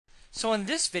So in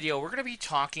this video, we're going to be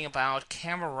talking about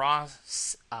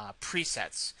CameraRaw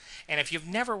presets. And if you've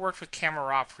never worked with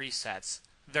CameraRaw presets,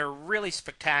 they're really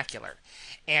spectacular.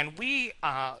 And we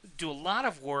do a lot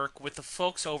of work with the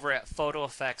folks over at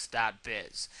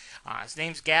PhotoEffects.biz. His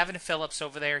name's Gavin Phillips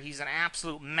over there. He's an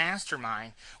absolute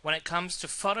mastermind when it comes to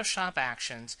Photoshop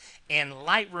actions and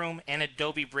Lightroom and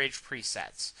Adobe Bridge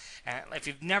presets. And if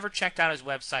you've never checked out his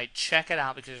website, check it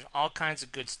out because there's all kinds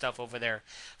of good stuff over there.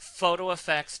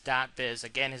 PhotoEffects.biz.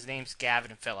 Again, his name's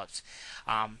Gavin Phillips.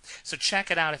 So check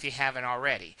it out if you haven't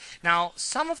already. Now,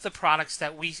 some of the products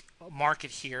that we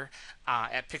market here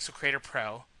at Pixel Creator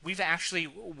Pro, we've actually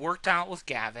worked out with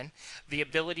Gavin the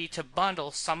ability to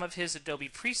bundle some of his Adobe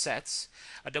presets,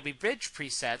 Adobe Bridge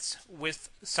presets, with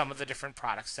some of the different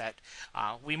products that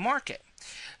we market.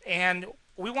 And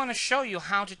we want to show you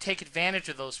how to take advantage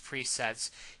of those presets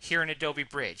here in Adobe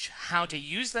Bridge, how to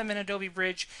use them in Adobe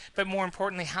Bridge, but more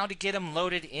importantly, how to get them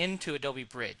loaded into Adobe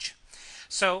Bridge.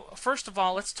 So first of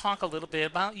all, let's talk a little bit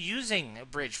about using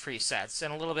Bridge presets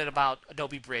and a little bit about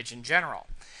Adobe Bridge in general.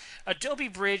 Adobe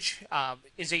Bridge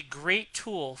is a great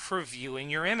tool for viewing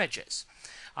your images.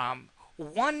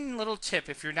 One little tip,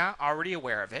 if you're not already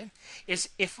aware of it, is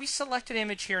if we select an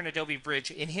image here in Adobe Bridge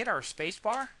and hit our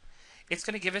spacebar, it's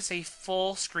going to give us a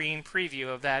full screen preview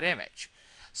of that image.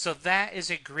 So that is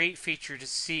a great feature to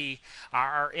see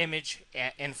our image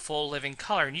in full living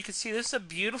color. And you can see this is a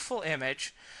beautiful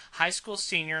image. High school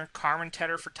senior Carmen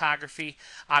Tedder Photography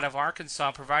out of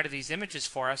Arkansas provided these images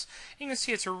for us. You can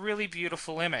see it's a really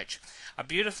beautiful image. A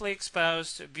beautifully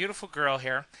exposed, beautiful girl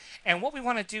here. And what we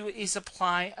want to do is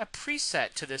apply a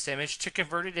preset to this image to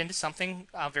convert it into something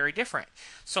very different.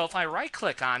 So if I right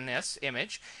click on this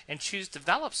image and choose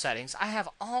develop settings, I have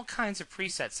all kinds of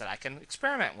presets that I can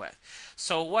experiment with.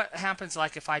 So what happens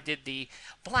like if I did the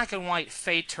black and white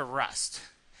fade to rust?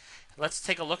 Let's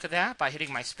take a look at that by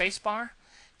hitting my spacebar.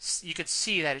 You could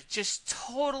see that it just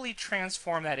totally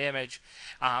transformed that image,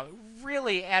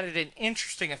 really added an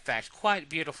interesting effect, quite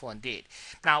beautiful indeed.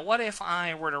 Now what if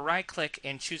I were to right click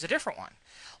and choose a different one?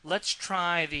 Let's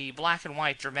try the black and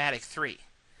white dramatic 3,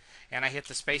 and I hit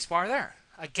the spacebar there.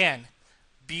 Again,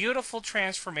 beautiful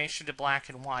transformation to black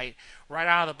and white right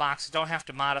out of the box. Don't have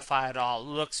to modify it all.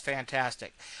 Looks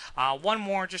fantastic. One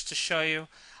more just to show you.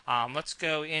 Let's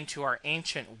go into our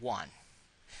ancient 1.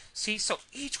 See, so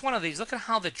each one of these, look at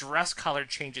how the dress color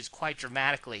changes quite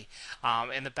dramatically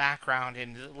in the background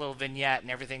and the little vignette and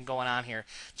everything going on here.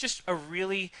 Just a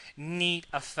really neat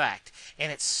effect. And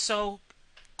it's so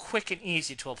quick and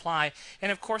easy to apply.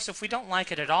 And of course, if we don't like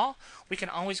it at all, we can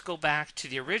always go back to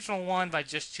the original one by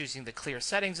just choosing the clear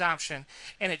settings option,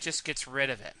 and it just gets rid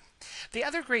of it. The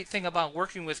other great thing about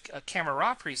working with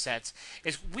CameraRaw presets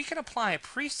is we can apply a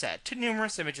preset to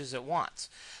numerous images at once.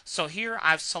 So here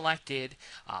I've selected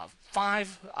 4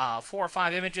 or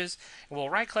 5 images.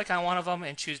 We'll right click on one of them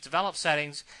and choose develop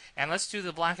settings, and let's do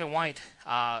the black and white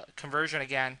conversion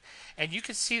again, and you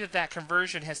can see that that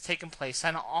conversion has taken place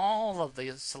on all of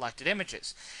the selected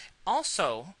images.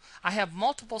 Also, I have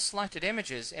multiple selected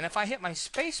images, and if I hit my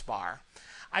spacebar,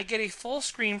 I get a full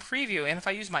screen preview, and if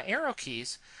I use my arrow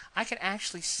keys, I can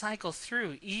actually cycle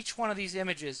through each one of these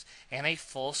images and a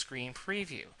full screen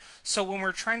preview. So when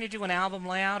we're trying to do an album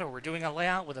layout, or we're doing a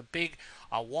layout with a big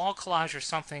wall collage or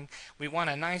something, we want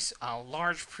a nice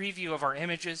large preview of our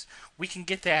images, we can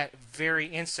get that very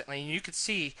instantly. And you can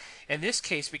see in this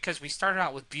case, because we started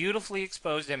out with beautifully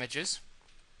exposed images,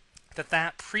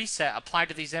 that preset applied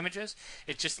to these images,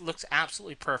 it just looks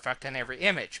absolutely perfect in every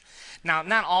image. Now,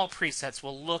 not all presets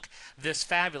will look this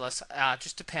fabulous.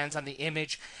 Just depends on the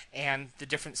image and the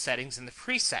different settings in the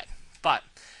preset. But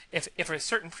if a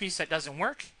certain preset doesn't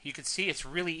work, you can see it's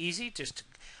really easy. Just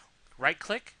right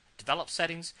click, develop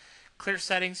settings, clear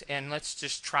settings, and let's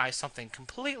just try something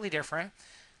completely different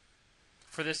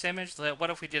for this image. What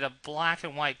if we did a black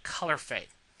and white color fade?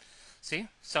 See?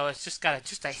 So it's just got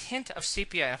just a hint of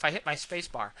sepia. And if I hit my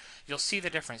spacebar, you'll see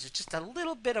the difference. It's just a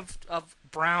little bit of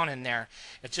brown in there.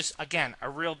 It's just, again, a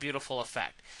real beautiful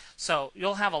effect. So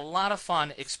you'll have a lot of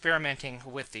fun experimenting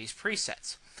with these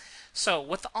presets. So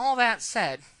with all that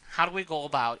said, how do we go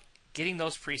about getting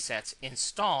those presets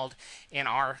installed in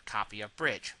our copy of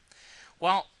Bridge?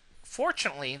 Well,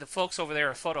 fortunately, the folks over there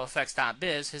at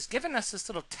PhotoEffects.biz has given us this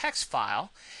little text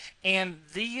file, and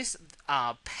these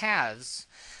paths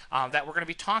that we're going to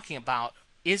be talking about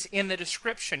is in the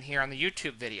description here on the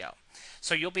YouTube video.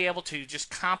 So you'll be able to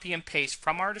just copy and paste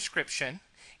from our description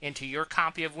into your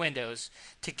copy of Windows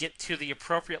to get to the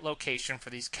appropriate location for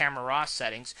these CameraRaw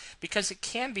settings, because it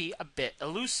can be a bit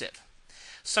elusive.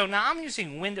 So now I'm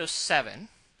using Windows 7.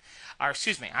 or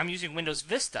excuse me, I'm using Windows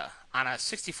Vista on a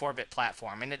 64-bit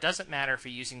platform, and it doesn't matter if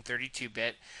you're using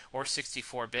 32-bit or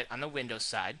 64-bit on the Windows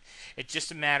side. It's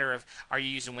just a matter of, are you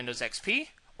using Windows XP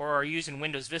or are you using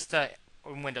Windows Vista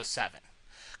or Windows 7?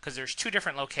 Because there's two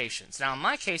different locations. Now in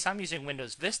my case, I'm using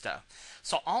Windows Vista,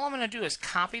 so all I'm going to do is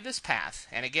copy this path,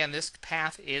 and again, this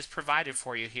path is provided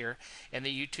for you here in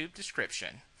the YouTube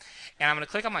description, and I'm going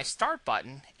to click on my Start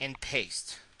button and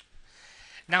paste.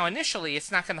 Now initially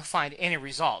it's not going to find any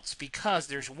results because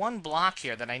there's one block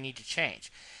here that I need to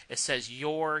change. It says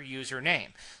your username.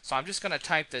 So I'm just going to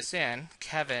type this in,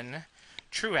 Kevin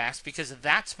Truax, because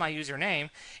that's my username,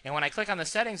 and when I click on the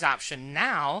settings option,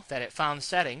 now that it found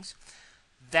settings,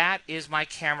 that is my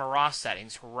CameraRaw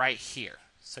settings right here.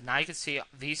 So now you can see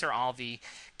these are all the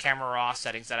CameraRaw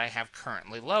settings that I have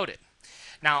currently loaded.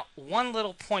 Now, one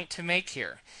little point to make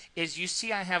here is you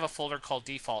see I have a folder called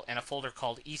Default and a folder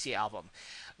called Easy Album.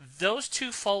 Those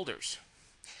two folders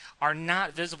are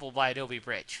not visible by Adobe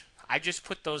Bridge. I just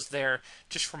put those there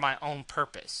just for my own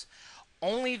purpose.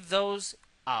 Only those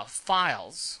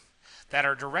files that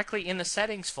are directly in the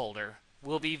settings folder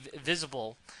will be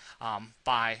visible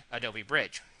by Adobe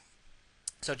Bridge.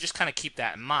 So just kind of keep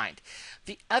that in mind.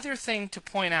 The other thing to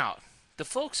point out, the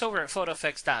folks over at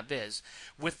PhotoEffects.biz,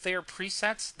 with their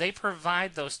presets, they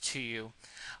provide those to you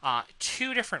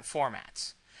two different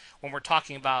formats. When we're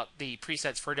talking about the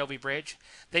presets for Adobe Bridge,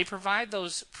 they provide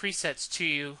those presets to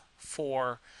you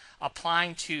for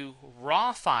applying to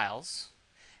RAW files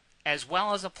as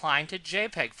well as applying to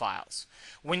JPEG files.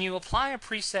 When you apply a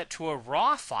preset to a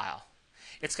RAW file,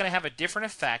 it's going to have a different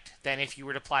effect than if you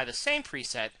were to apply the same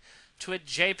preset to a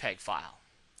JPEG file.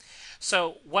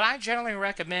 So what I generally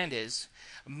recommend is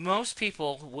most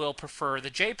people will prefer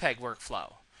the JPEG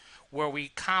workflow, where we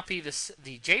copy the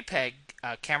JPEG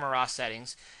CameraRaw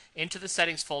settings into the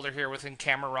settings folder here within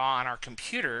CameraRaw on our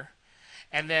computer,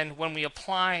 and then when we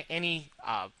apply any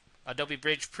Adobe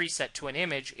Bridge preset to an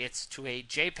image, it's to a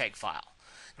JPEG file.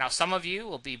 Now some of you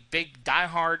will be big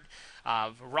diehard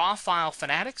RAW file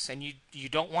fanatics, and you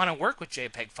don't want to work with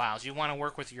JPEG files. You want to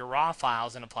work with your RAW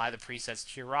files and apply the presets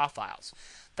to your RAW files.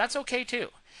 That's okay too.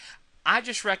 I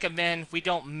just recommend we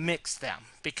don't mix them,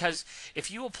 because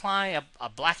if you apply a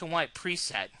black and white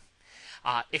preset,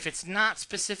 if it's not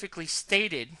specifically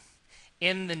stated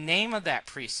in the name of that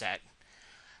preset,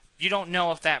 you don't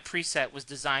know if that preset was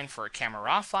designed for a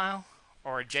CameraRaw file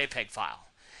or a JPEG file.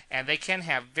 And they can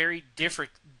have very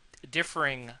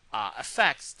differing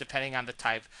effects depending on the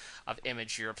type of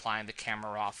image you're applying the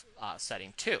CameraRaw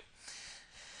setting to.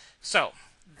 So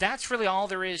that's really all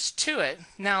there is to it.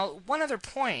 Now, one other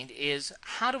point is,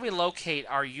 how do we locate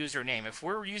our username? If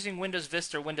we're using Windows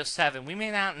Vista or Windows 7, we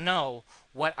may not know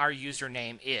what our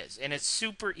username is, and it's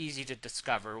super easy to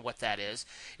discover what that is.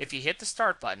 If you hit the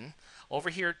Start button, over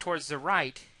here towards the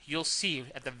right, you'll see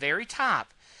at the very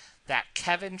top that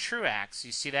Kevin Truax.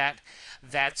 You see that?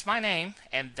 That's my name,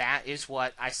 and that is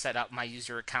what I set up my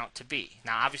user account to be.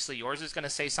 Now obviously yours is going to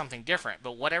say something different,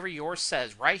 but whatever yours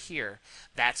says right here,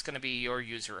 that's going to be your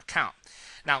user account.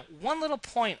 Now one little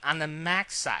point on the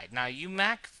Mac side. Now you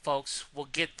Mac folks will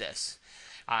get this.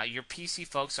 Your PC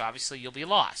folks, obviously you'll be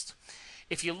lost.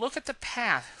 If you look at the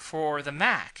path for the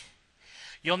Mac,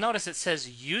 you'll notice it says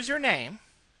username,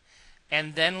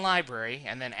 and then library,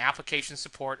 and then application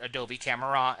support, Adobe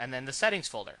CameraRaw, and then the settings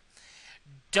folder.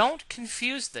 Don't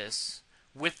confuse this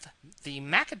with the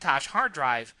Macintosh hard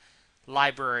drive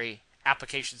library,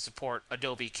 application support,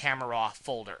 Adobe CameraRaw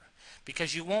folder,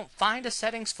 because you won't find a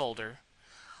settings folder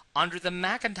under the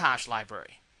Macintosh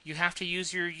library. You have to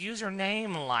use your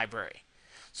username library.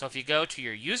 So if you go to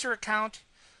your user account,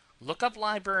 look up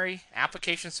library,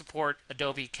 application support,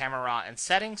 Adobe CameraRaw, and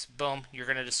settings, boom, you're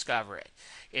going to discover it.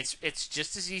 It's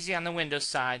just as easy on the Windows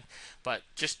side, but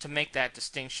just to make that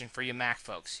distinction for you Mac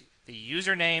folks, the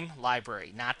username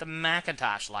library, not the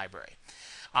Macintosh library.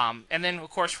 And then, of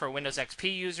course, for Windows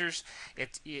XP users,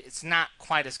 it's not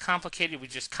quite as complicated. We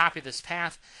just copy this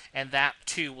path, and that,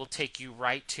 too, will take you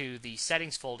right to the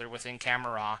settings folder within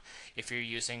CameraRaw if you're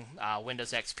using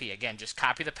Windows XP. Again, just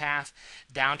copy the path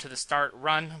down to the Start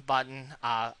Run button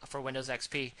for Windows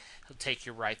XP. It'll take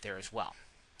you right there as well.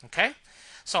 Okay?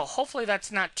 So hopefully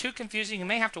that's not too confusing. You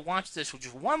may have to watch this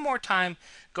just one more time,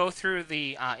 go through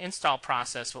the install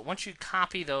process, but once you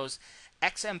copy those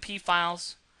XMP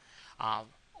files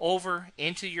over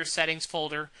into your settings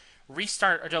folder,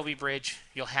 restart Adobe Bridge,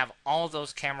 you'll have all of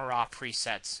those CameraRaw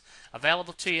presets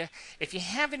available to you. If you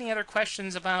have any other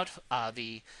questions about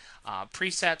the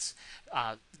presets,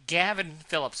 Gavin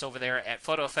Phillips over there at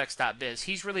photoeffects.biz,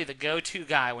 he's really the go-to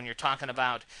guy when you're talking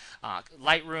about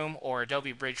Lightroom or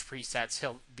Adobe Bridge presets.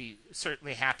 He'll be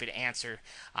certainly happy to answer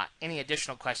any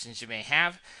additional questions you may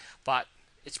have. But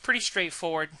it's pretty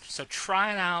straightforward, so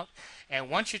try it out. And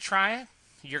once you try it,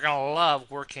 you're going to love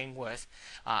working with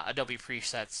Adobe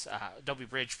presets, Adobe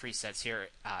Bridge presets here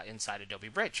inside Adobe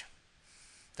Bridge.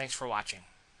 Thanks for watching.